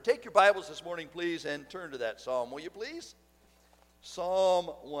Take your Bibles this morning, please, and turn to that psalm, will you please? Psalm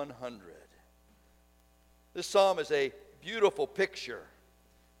 100. This psalm is a beautiful picture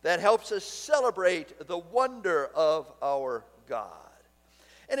that helps us celebrate the wonder of our God.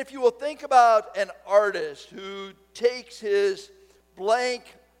 And if you will think about an artist who takes his blank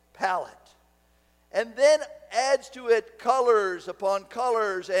palette and then adds to it colors upon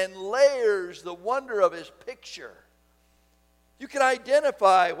colors and layers the wonder of his picture, you can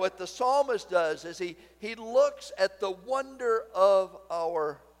identify what the psalmist does as he looks at the wonder of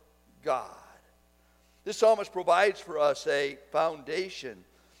our God. This psalmist provides for us a foundation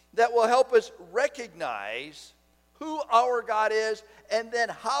that will help us recognize who our God is and then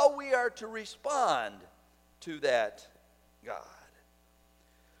how we are to respond to that God.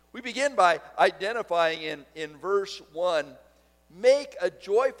 We begin by identifying in verse 1, make a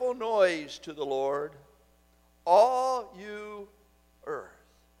joyful noise to the Lord, all you earth.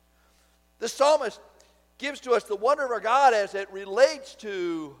 The psalmist gives to us the wonder of our God as it relates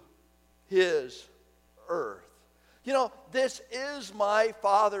to his earth. You know, this is my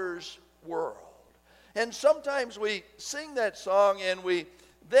Father's world. And sometimes we sing that song and we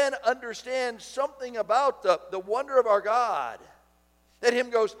then understand something about the wonder of our God. That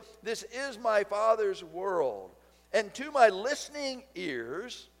hymn goes, this is my Father's world. And to my listening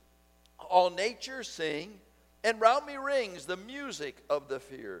ears, all nature sing, and round me rings the music of the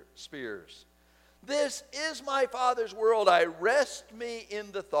spheres. This is my Father's world. I rest me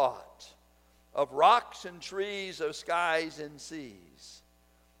in the thought of rocks and trees, of skies and seas.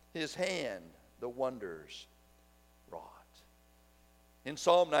 His hand the wonders wrought. In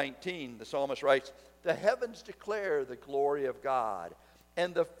Psalm 19, the psalmist writes, the heavens declare the glory of God,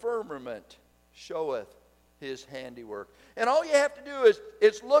 and the firmament showeth his handiwork. And all you have to do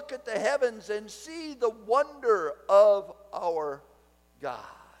is look at the heavens and see the wonder of our God.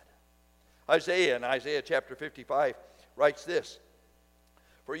 Isaiah, in Isaiah chapter 55, writes this,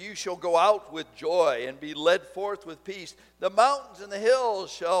 for you shall go out with joy and be led forth with peace. The mountains and the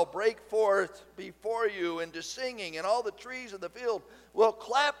hills shall break forth before you into singing, and all the trees of the field will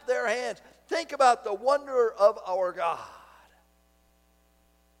clap their hands. Think about the wonder of our God.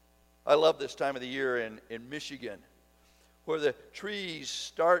 I love this time of the year in Michigan, where the trees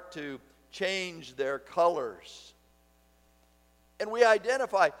start to change their colors. And we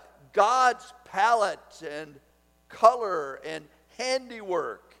identify God's palette and color and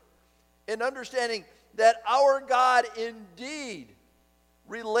handiwork in understanding that our God indeed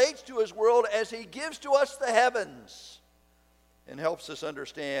relates to his world as he gives to us the heavens and helps us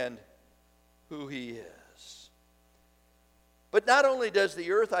understand who he is. But not only does the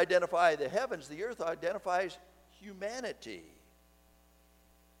earth identify the heavens, the earth identifies humanity.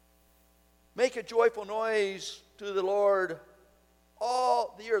 Make a joyful noise to the Lord,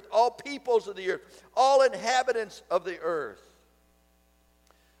 all the earth, all peoples of the earth, all inhabitants of the earth.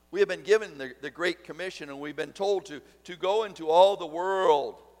 We have been given the Great Commission, and we've been told to go into all the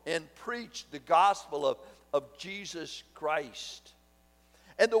world and preach the gospel of Jesus Christ.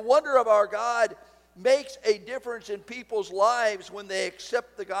 And the wonder of our God makes a difference in people's lives when they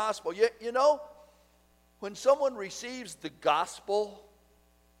accept the gospel. You know, when someone receives the gospel,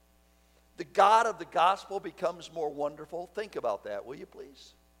 the God of the gospel becomes more wonderful. Think about that, will you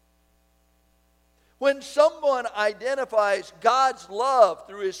please? When someone identifies God's love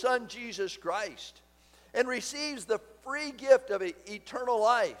through his Son Jesus Christ and receives the free gift of eternal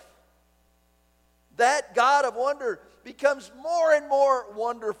life, that God of wonder becomes more and more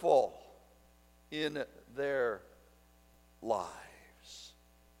wonderful in their lives.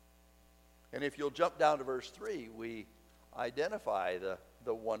 And if you'll jump down to verse 3, we identify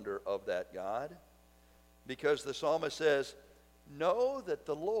the wonder of that God, because the psalmist says, know that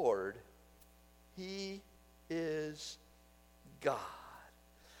the Lord, he is God.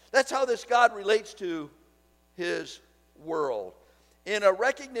 That's how this God relates to his world, in a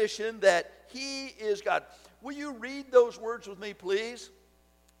recognition that he is God. Will you read those words with me, please?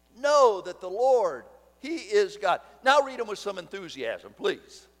 Know that the Lord, he is God. Now read them with some enthusiasm,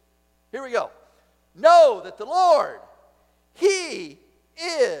 please. Here we go. Know that the Lord, he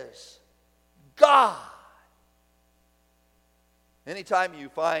is God. Anytime you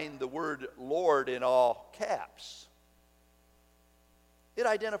find the word Lord in all caps, it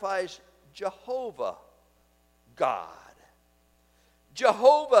identifies Jehovah God.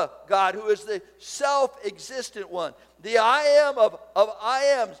 Jehovah God, who is the self-existent one, the I am of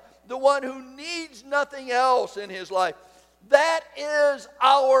I ams, the one who needs nothing else in his life. That is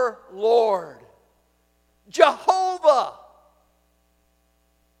our Lord. Jehovah.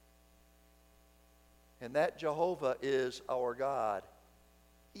 And that Jehovah is our God.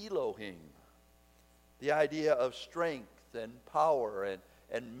 Elohim. The idea of strength and power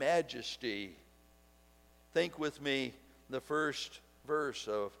and majesty. Think with me the first verse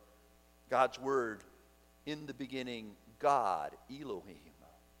of God's Word. In the beginning, God, Elohim.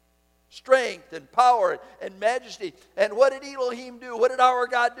 Strength and power and majesty. And what did Elohim do? What did our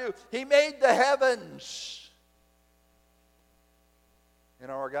God do? He made the heavens.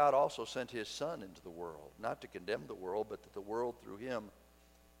 And our God also sent His Son into the world, not to condemn the world, but that the world through Him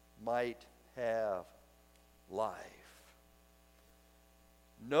might have life.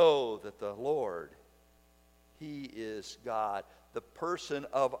 Know that the Lord, He is God. The person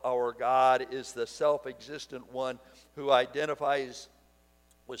of our God is the self-existent one who identifies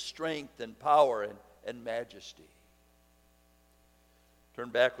with strength and power and majesty. Turn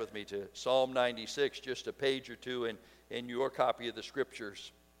back with me to Psalm 96, just a page or two in your copy of the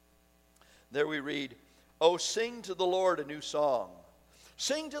Scriptures. There we read, "Oh, sing to the Lord a new song.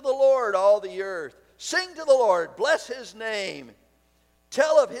 Sing to the Lord, all the earth. Sing to the Lord, bless His name.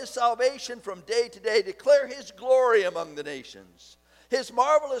 Tell of His salvation from day to day. Declare His glory among the nations. His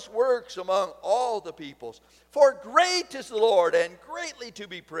marvelous works among all the peoples. For great is the Lord, and greatly to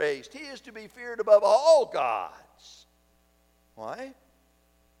be praised. He is to be feared above all gods." Why?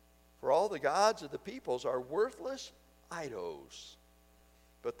 For all the gods of the peoples are worthless idols.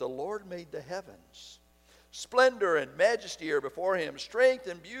 But the Lord made the heavens. Splendor and majesty are before Him. Strength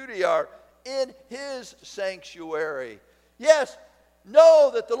and beauty are in His sanctuary. Yes,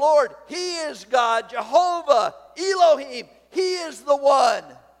 know that the Lord, He is God, Jehovah, Elohim. He is the one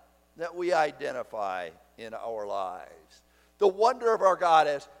that we identify in our lives. The wonder of our God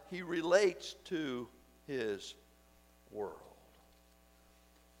as He relates to His world.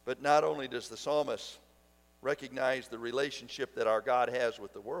 But not only does the psalmist recognize the relationship that our God has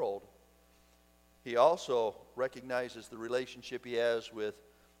with the world, he also recognizes the relationship He has with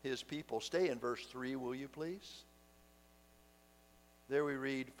His people. Stay in verse 3, will you please? There we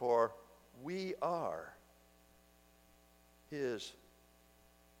read, "For we are His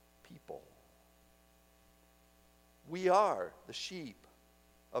people. We are the sheep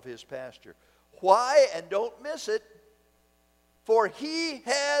of His pasture." Why? And don't miss it. For He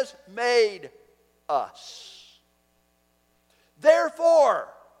has made us.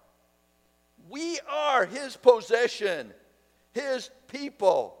 Therefore, we are His possession, His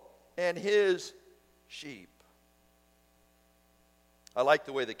people, and His sheep. I like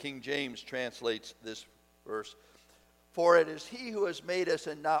the way the King James translates this verse. For it is He who has made us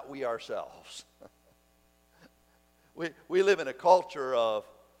and not we ourselves. We live in a culture of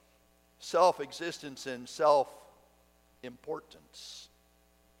self-existence and self-importance.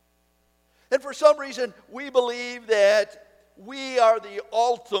 And for some reason, we believe that we are the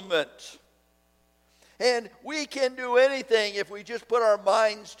ultimate. And we can do anything if we just put our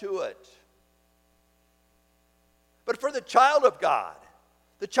minds to it. But for the child of God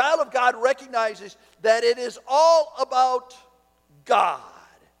recognizes that it is all about God.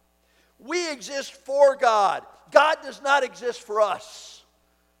 We exist for God. God does not exist for us.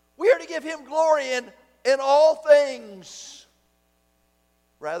 We are to give Him glory in all things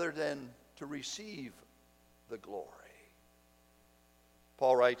rather than to receive the glory.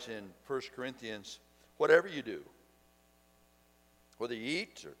 Paul writes in 1 Corinthians, "Whatever you do, whether you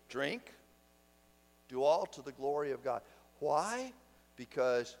eat or drink, do all to the glory of God." Why?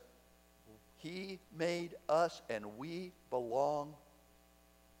 Because He made us and we belong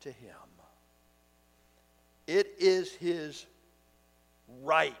to Him. It is His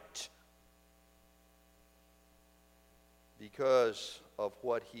right because of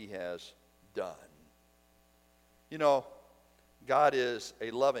what He has done. You know, God is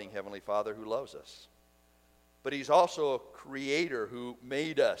a loving Heavenly Father who loves us. But He's also a creator who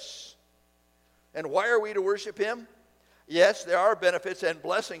made us. And why are we to worship Him? Yes, there are benefits and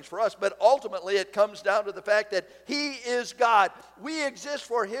blessings for us, but ultimately it comes down to the fact that He is God. We exist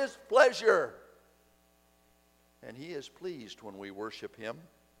for His pleasure. And He is pleased when we worship Him.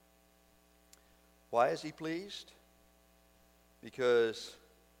 Why is He pleased? Because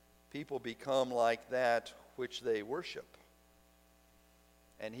people become like that which they worship.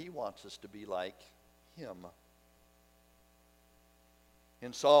 And He wants us to be like Him.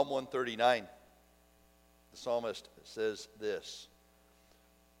 In Psalm 139, the psalmist says this,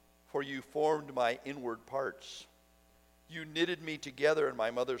 "For you formed my inward parts. You knitted me together in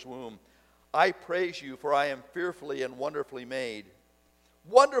my mother's womb. I praise you, for I am fearfully and wonderfully made.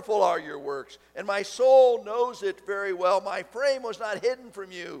 Wonderful are your works, and my soul knows it very well. My frame was not hidden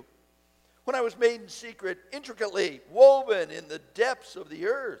from you when I was made in secret, intricately woven in the depths of the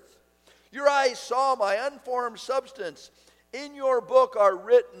earth. Your eyes saw my unformed substance. In your book are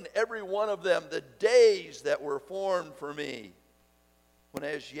written, every one of them, the days that were formed for me, when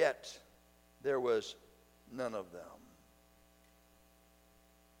as yet there was none of them.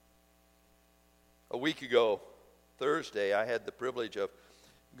 A week ago, Thursday, I had the privilege of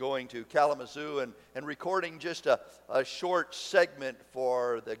going to Kalamazoo and recording just a short segment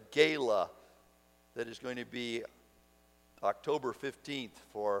for the gala that is going to be October 15th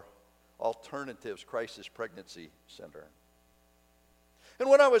for Alternatives Crisis Pregnancy Center. And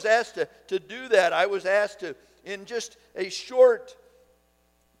when I was asked to do that, I was asked to, in just a short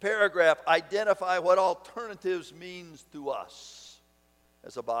paragraph, identify what alternatives means to us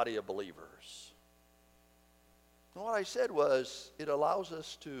as a body of believers. And what I said was, it allows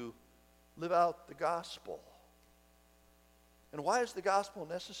us to live out the gospel. And why is the gospel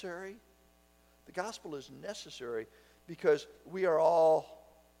necessary? The gospel is necessary because we are all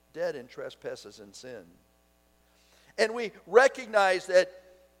dead in trespasses and sin. And we recognize that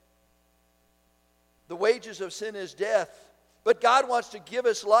the wages of sin is death, but God wants to give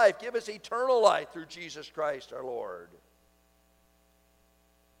us life, give us eternal life through Jesus Christ our Lord.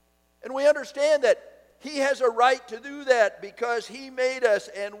 And we understand that He has a right to do that because He made us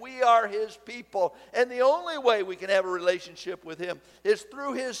and we are His people. And the only way we can have a relationship with Him is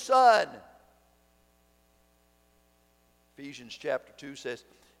through His Son. Ephesians chapter 2 says,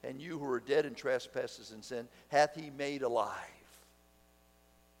 "And you who are dead in trespasses and sin, hath He made alive."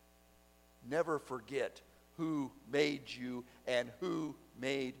 Never forget who made you and who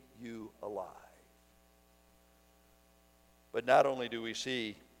made you alive. But not only do we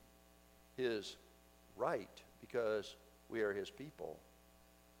see His right because we are His people,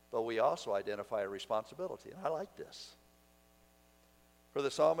 but we also identify a responsibility. And I like this. For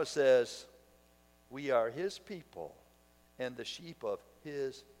the psalmist says, we are His people and the sheep of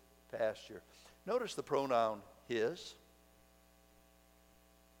His pasture. Notice the pronoun His.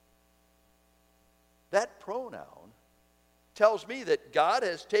 That pronoun tells me that God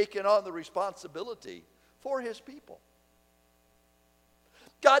has taken on the responsibility for His people.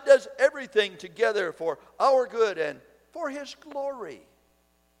 God does everything together for our good and for His glory.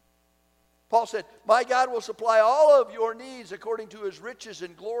 Paul said, "My God will supply all of your needs according to His riches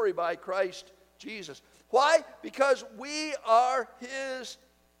and glory by Christ Jesus." Why? Because we are His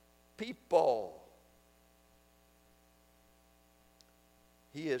people.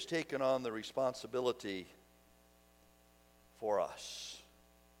 He has taken on the responsibility for us.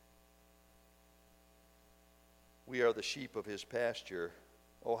 We are the sheep of His pasture.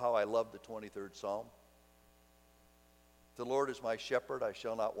 Oh, how I love the 23rd Psalm. The Lord is my shepherd, I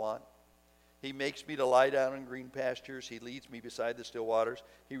shall not want. He makes me to lie down in green pastures. He leads me beside the still waters.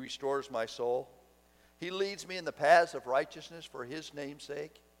 He restores my soul. He leads me in the paths of righteousness for His name's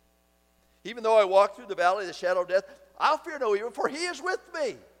sake. Even though I walk through the valley of the shadow of death, I'll fear no evil, for He is with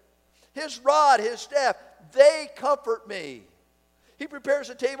me. His rod, His staff, they comfort me. He prepares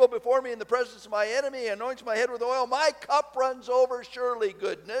a table before me in the presence of my enemy, anoints my head with oil. My cup runs over. Surely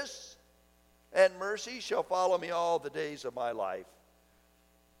goodness and mercy shall follow me all the days of my life.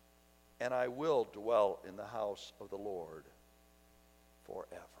 And I will dwell in the house of the Lord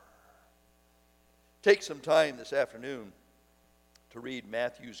forever. Take some time this afternoon to read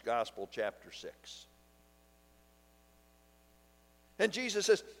Matthew's Gospel, chapter 6. And Jesus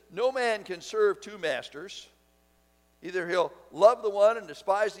says, no man can serve two masters. Either he'll love the one and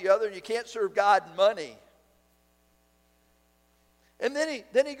despise the other, and you can't serve God and money. And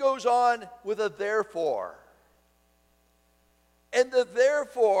then he goes on with a therefore. And the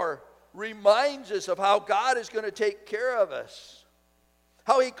therefore reminds us of how God is going to take care of us.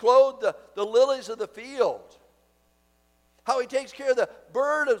 How He clothed the lilies of the field. How He takes care of the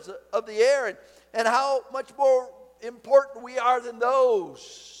birds of the air. And how much more important we are than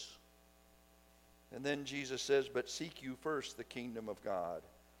those. And then Jesus says, but seek you first the kingdom of God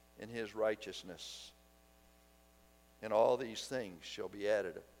and His righteousness, and all these things shall be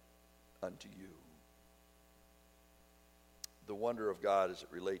added unto you. The wonder of God as it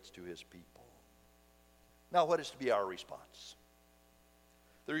relates to His people. Now, what is to be our response?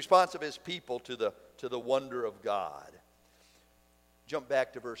 The response of His people to the wonder of God. Jump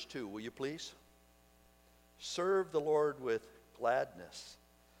back to verse 2, will you please? Serve the Lord with gladness.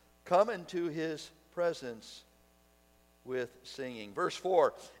 Come into His presence with singing. Verse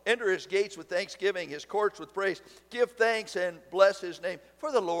 4, enter His gates with thanksgiving, His courts with praise. Give thanks and bless His name.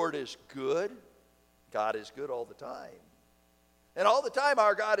 For the Lord is good. God is good all the time. And all the time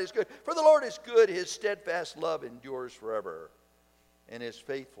our God is good. For the Lord is good. His steadfast love endures forever, and His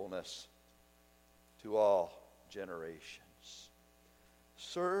faithfulness to all generations.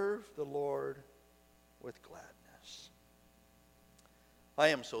 Serve the Lord with gladness. I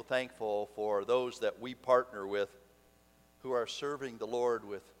am so thankful for those that we partner with who are serving the Lord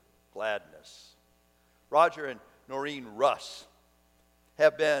with gladness. Roger and Noreen Russ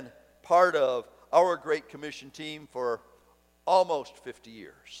have been part of our Great Commission team for almost 50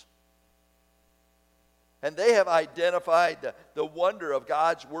 years. And they have identified the wonder of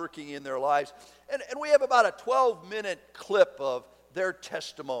God's working in their lives. And we have about a 12-minute clip of their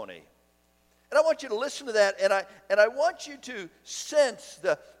testimony. And I want you to listen to that, and I want you to sense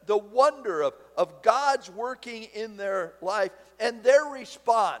the wonder of God's working in their life and their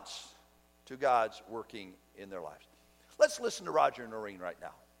response to God's working in their lives. Let's listen to Roger and Noreen right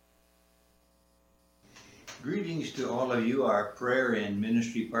now. Greetings to all of you, our prayer and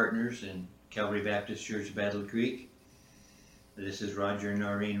ministry partners in Calvary Baptist Church, Battle Creek. This is Roger and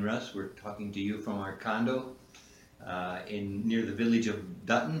Noreen Russ. We're talking to you from our condo near the village of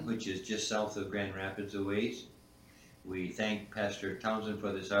Dutton, which is just south of Grand Rapids a ways. We thank Pastor Townsend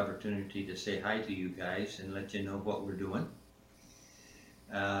for this opportunity to say hi to you guys and let you know what we're doing.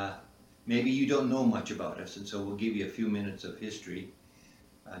 Maybe you don't know much about us, and so we'll give you a few minutes of history.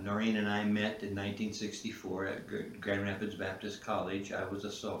 Noreen and I met in 1964 at Grand Rapids Baptist College. I was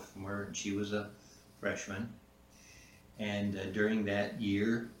a sophomore and she was a freshman. And during that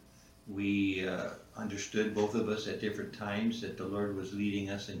year, we understood, both of us at different times, that the Lord was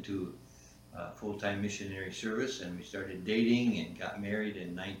leading us into full-time missionary service, and we started dating and got married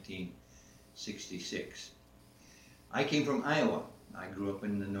in 1966. I came from Iowa. I grew up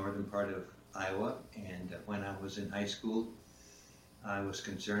in the northern part of Iowa, and when I was in high school, I was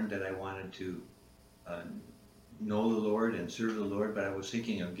concerned that I wanted to know the Lord and serve the Lord, but I was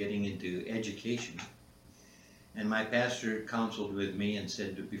thinking of getting into education. And my pastor counseled with me and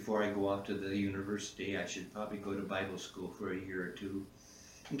said that before I go off to the university, I should probably go to Bible school for a year or two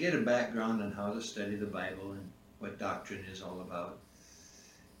and get a background on how to study the Bible and what doctrine is all about.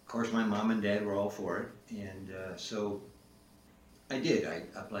 Of course, my mom and dad were all for it, and so I did. I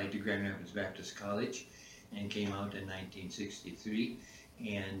applied to Grand Rapids Baptist College and came out in 1963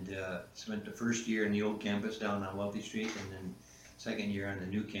 and spent the first year in the old campus down on Wealthy Street and then second year on the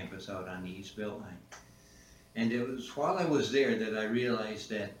new campus out on the East Beltline. And it was while I was there that I realized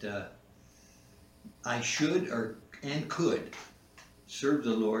that I should and could serve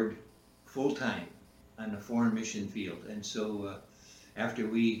the Lord full-time on the foreign mission field. And so after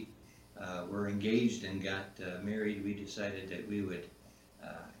we were engaged and got married, we decided that we would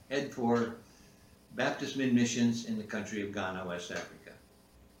head for Baptist Mid-Missions in the country of Ghana, West Africa.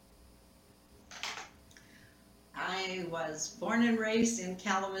 I was born and raised in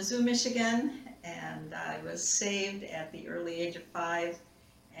Kalamazoo, Michigan, and I was saved at the early age of 5,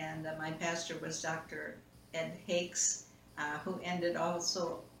 and my pastor was Dr. Ed Hakes, who ended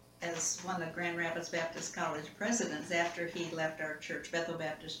also as one of Grand Rapids Baptist College presidents after he left our church, Bethel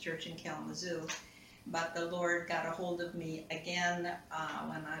Baptist Church in Kalamazoo. But the Lord got a hold of me again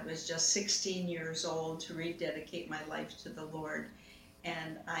when I was just 16 years old to rededicate my life to the Lord.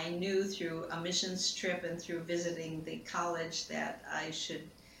 And I knew through a missions trip and through visiting the college that I should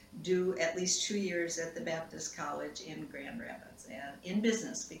do at least 2 years at the Baptist College in Grand Rapids and in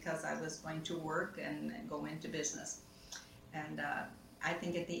business, because I was going to work and go into business. And I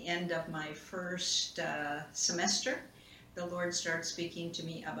think at the end of my first semester, the Lord started speaking to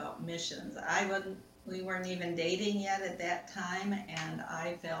me about missions. We weren't even dating yet at that time, and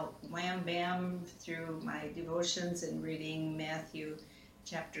I felt wham bam through my devotions and reading Matthew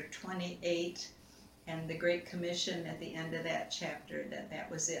chapter 28 and the Great Commission at the end of that chapter,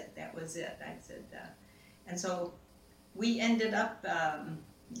 that was it. I said, and so we ended up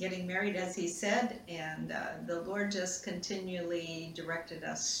getting married, as he said, and the Lord just continually directed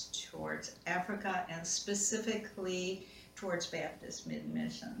us towards Africa and specifically towards Baptist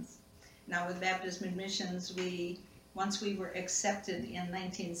Mid-Missions. Now with Baptist Mid-Missions, once we were accepted in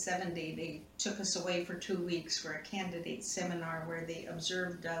 1970, they took us away for 2 weeks for a candidate seminar where they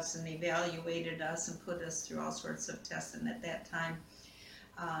observed us and evaluated us and put us through all sorts of tests. And at that time,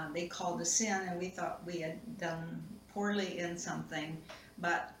 they called us in, and we thought we had done poorly in something,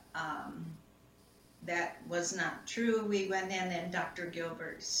 but that was not true. We went in and Dr.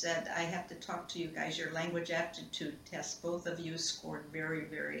 Gilbert said, I have to talk to you guys. Your language aptitude test, both of you scored very,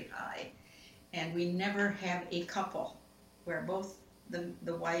 very high. And we never have a couple where both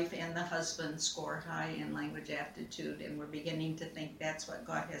the wife and the husband score high in language aptitude, and we're beginning to think that's what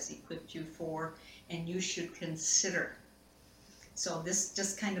God has equipped you for, and you should consider. So this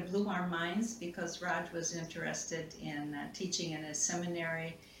just kind of blew our minds, because Raj was interested in teaching in a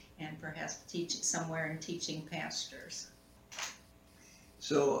seminary and perhaps teach somewhere and teaching pastors.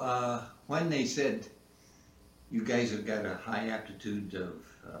 So when they said, you guys have got a high aptitude of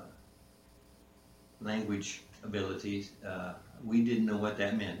language abilities. We didn't know what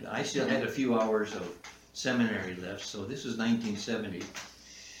that meant. I still had a few hours of seminary left, so this was 1970.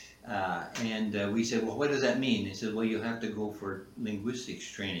 And we said, well, what does that mean? He said, well, you have to go for linguistics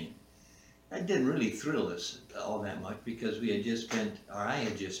training. That didn't really thrill us all that much because we had just spent, or I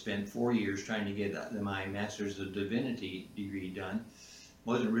had just spent 4 years trying to get my Master's of Divinity degree done.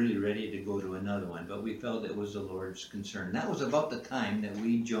 Wasn't really ready to go to another one, but we felt it was the Lord's concern. That was about the time that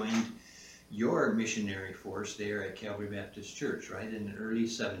we joined your missionary force there at Calvary Baptist Church, right, in the early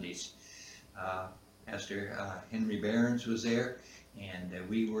 70s. Pastor Henry Behrens was there, and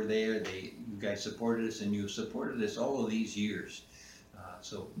we were there. You guys supported us, and you've supported us all of these years.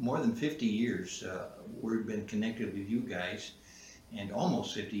 So more than 50 years we've been connected with you guys, and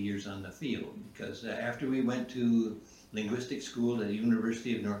almost 50 years on the field, because after we went to linguistic school at the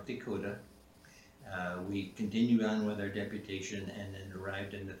University of North Dakota, we continued on with our deputation and then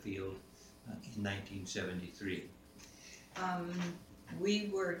arrived in the field in 1973. We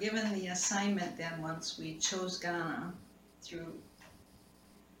were given the assignment then, once we chose Ghana, through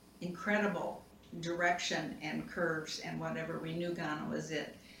incredible direction and curves and whatever, we knew Ghana was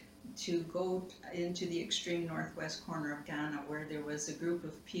it, to go into the extreme northwest corner of Ghana, where there was a group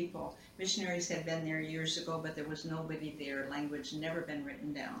of people. Missionaries had been there years ago, but there was nobody there. Language never been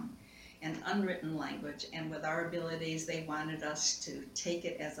written down, an unwritten language. And with our abilities, they wanted us to take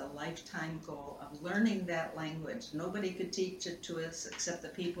it as a lifetime goal of learning that language. Nobody could teach it to us except the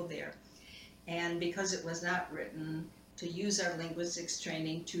people there. And because it was not written, to use our linguistics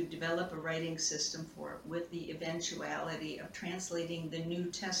training to develop a writing system for it, with the eventuality of translating the New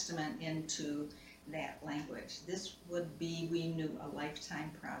Testament into that language. This would be, we knew, a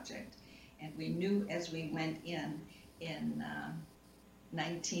lifetime project. And we knew as we went in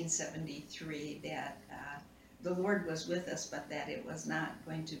 1973 that the Lord was with us, but that it was not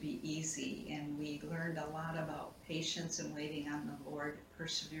going to be easy. And we learned a lot about patience and waiting on the Lord,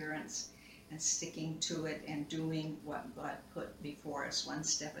 perseverance, and sticking to it and doing what God put before us one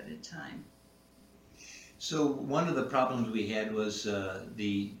step at a time. So one of the problems we had was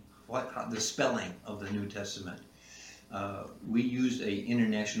the spelling of the New Testament. We used a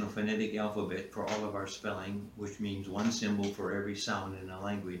international phonetic alphabet for all of our spelling, which means one symbol for every sound in a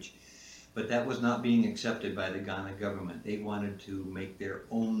language. But that was not being accepted by the Ghana government. They wanted to make their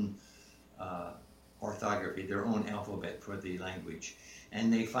own orthography, their own alphabet for the language.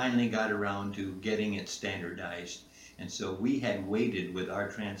 And they finally got around to getting it standardized. And so we had waited with our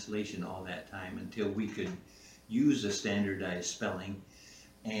translation all that time until we could use a standardized spelling.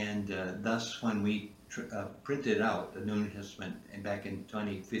 And thus, when we printed out the New Testament back in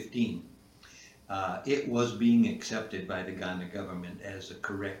 2015, it was being accepted by the Ghana government as a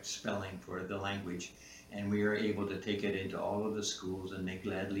correct spelling for the language. And we were able to take it into all of the schools, and they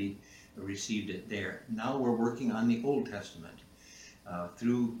gladly received it there. Now we're working on the Old Testament.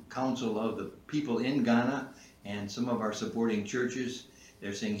 Through counsel of the people in Ghana and some of our supporting churches,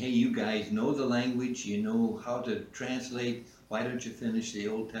 they're saying, hey, you guys know the language, you know how to translate, why don't you finish the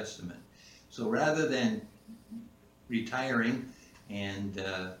Old Testament? So rather than retiring and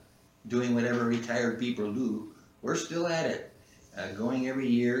doing whatever retired people do, we're still at it, going every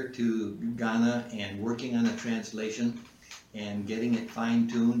year to Ghana and working on a translation and getting it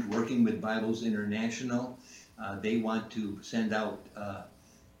fine-tuned, working with Bibles International. They want to send out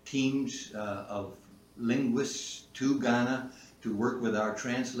teams of linguists to Ghana to work with our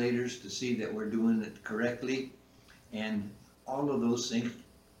translators to see that we're doing it correctly. And all of those things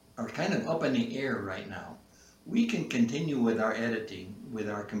are kind of up in the air right now. We can continue with our editing, with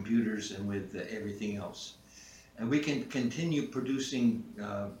our computers and with everything else. And we can continue producing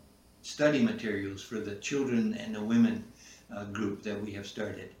study materials for the children and the women group that we have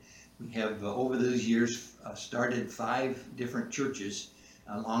started. We have, over those years, started 5 different churches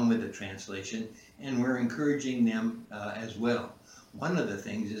along with the translation, and we're encouraging them as well. One of the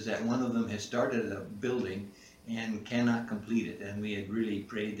things is that one of them has started a building and cannot complete it, and we had really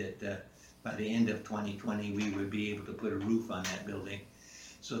prayed that by the end of 2020 we would be able to put a roof on that building.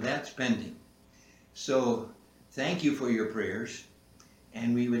 So that's pending. So thank you for your prayers,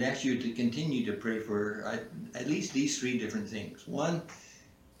 and we would ask you to continue to pray for at least these 3 different things. One,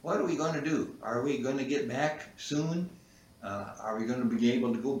 what are we going to do? Are we going to get back soon? Are we going to be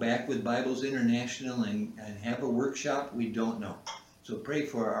able to go back with Bibles International and have a workshop? We don't know. So pray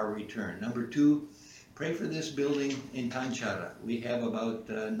for our return. Number 2, pray for this building in Tanchara. We have about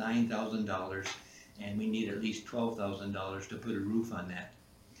 $9,000, and we need at least $12,000 to put a roof on that.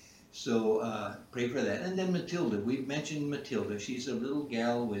 So pray for that. And then Matilda, we've mentioned Matilda. She's a little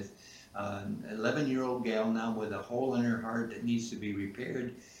gal with An 11-year-old gal now with a hole in her heart that needs to be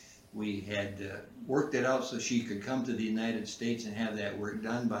repaired. We had worked it out so she could come to the United States and have that work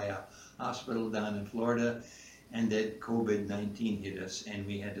done by a hospital down in Florida, and then COVID-19 hit us and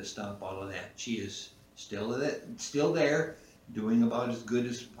we had to stop all of that. She is still there, doing about as good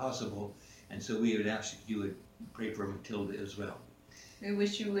as possible, and so we would ask if you would pray for Matilda as well. We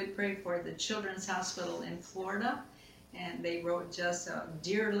wish you would pray for the Children's Hospital in Florida. And they wrote just a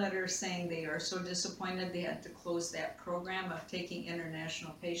dear letter saying they are so disappointed they had to close that program of taking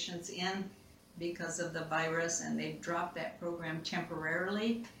international patients in because of the virus, and they dropped that program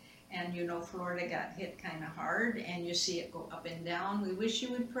temporarily. And you know, Florida got hit kind of hard, and you see it go up and down. We wish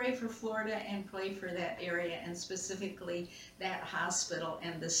you would pray for Florida and pray for that area, and specifically that hospital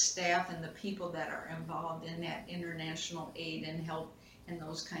and the staff and the people that are involved in that international aid and help in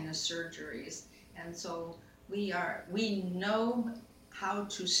those kind of surgeries. And so we know how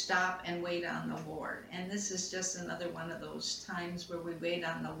to stop and wait on the Lord. And this is just another one of those times where we wait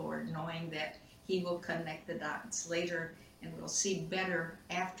on the Lord, knowing that He will connect the dots later, and we'll see better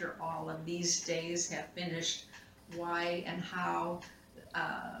after all of these days have finished why and how,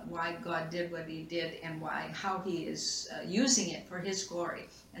 why God did what He did, and how He is using it for His glory.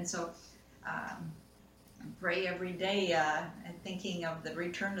 And so pray every day thinking of the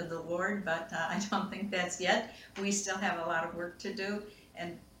return of the Lord, but I don't think that's yet. We still have a lot of work to do,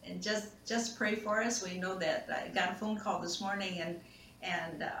 and just pray for us. We know that I got a phone call this morning,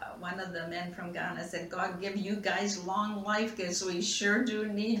 and one of the men from Ghana said, God give you guys long life, because we sure do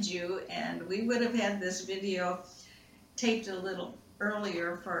need you. And we would have had this video taped a little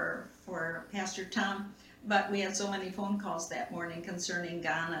earlier for Pastor Tom, but we had so many phone calls that morning concerning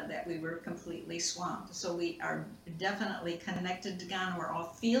Ghana that we were completely swamped. So we are definitely connected to Ghana. We're all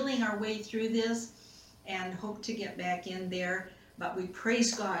feeling our way through this and hope to get back in there. But we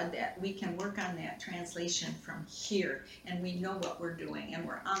praise God that we can work on that translation from here, and we know what we're doing, and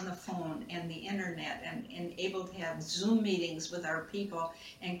we're on the phone and the internet and able to have Zoom meetings with our people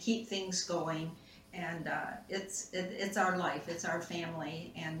and keep things going. And it's our life, it's our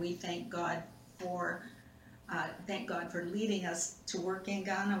family, and we thank God for leading us to work in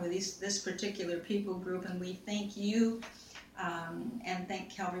Ghana with this particular people group, and we thank you and thank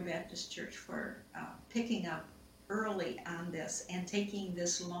Calvary Baptist Church for picking up early on this and taking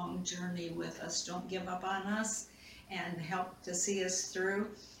this long journey with us. Don't give up on us, and help to see us through.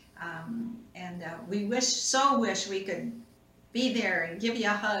 We so wish we could be there and give you a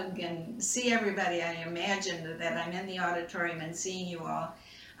hug and see everybody. I imagine that I'm in the auditorium and seeing you all.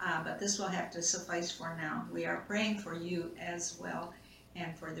 But this will have to suffice for now. We are praying for you as well,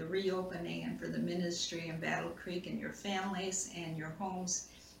 and for the reopening, and for the ministry in Battle Creek, and your families and your homes,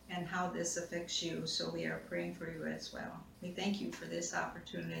 and how this affects you. So we are praying for you as well. We thank you for this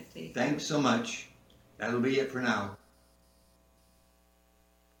opportunity. Thanks so much. That'll be it for now.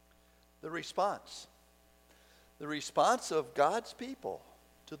 The response of God's people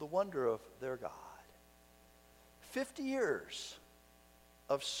to the wonder of their God. 50 years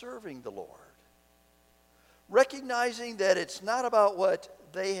of serving the Lord, recognizing that it's not about what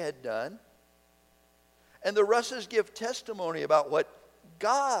they had done. And the Russes give testimony about what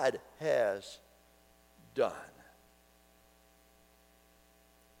God has done.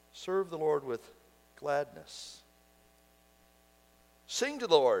 Serve the Lord with gladness. Sing to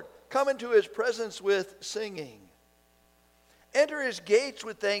the Lord. Come into His presence with singing. Enter His gates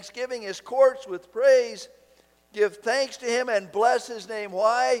with thanksgiving, His courts with praise. Give thanks to Him and bless His name.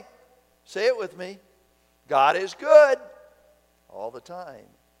 Why? Say it with me. God is good all the time.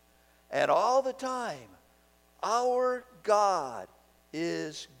 And all the time, our God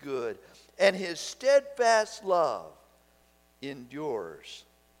is good. And His steadfast love endures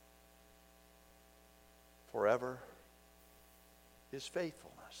forever. His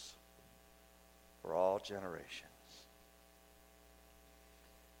faithfulness for all generations.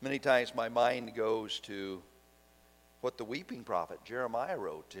 Many times my mind goes to what the weeping prophet Jeremiah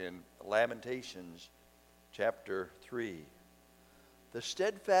wrote in Lamentations chapter 3. The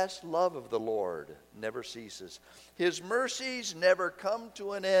steadfast love of the Lord never ceases. His mercies never come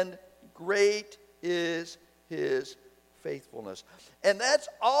to an end. Great is His faithfulness. And that's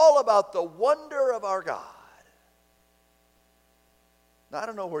all about the wonder of our God. Now, I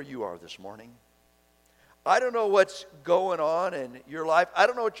don't know where you are this morning. I don't know what's going on in your life. I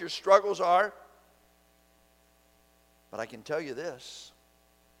don't know what your struggles are. But I can tell you this.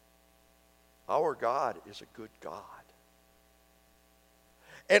 Our God is a good God.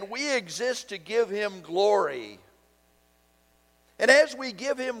 And we exist to give Him glory. And as we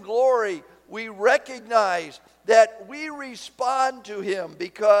give Him glory, we recognize that we respond to him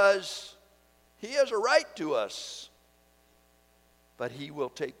because he has a right to us. But he will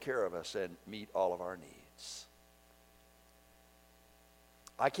take care of us and meet all of our needs.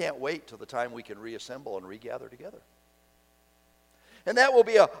 I can't wait till the time we can reassemble and regather together. And that will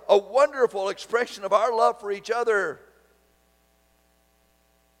be a wonderful expression of our love for each other.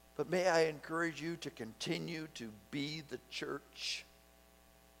 But may I encourage you to continue to be the church,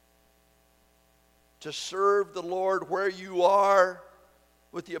 to serve the Lord where you are,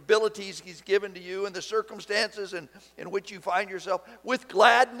 with the abilities he's given to you and the circumstances in which you find yourself, with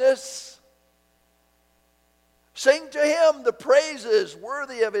gladness. Sing to him the praises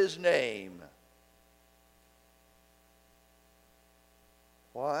worthy of his name.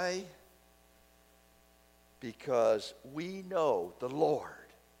 Why? Because we know the Lord.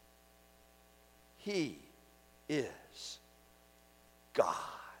 He is God.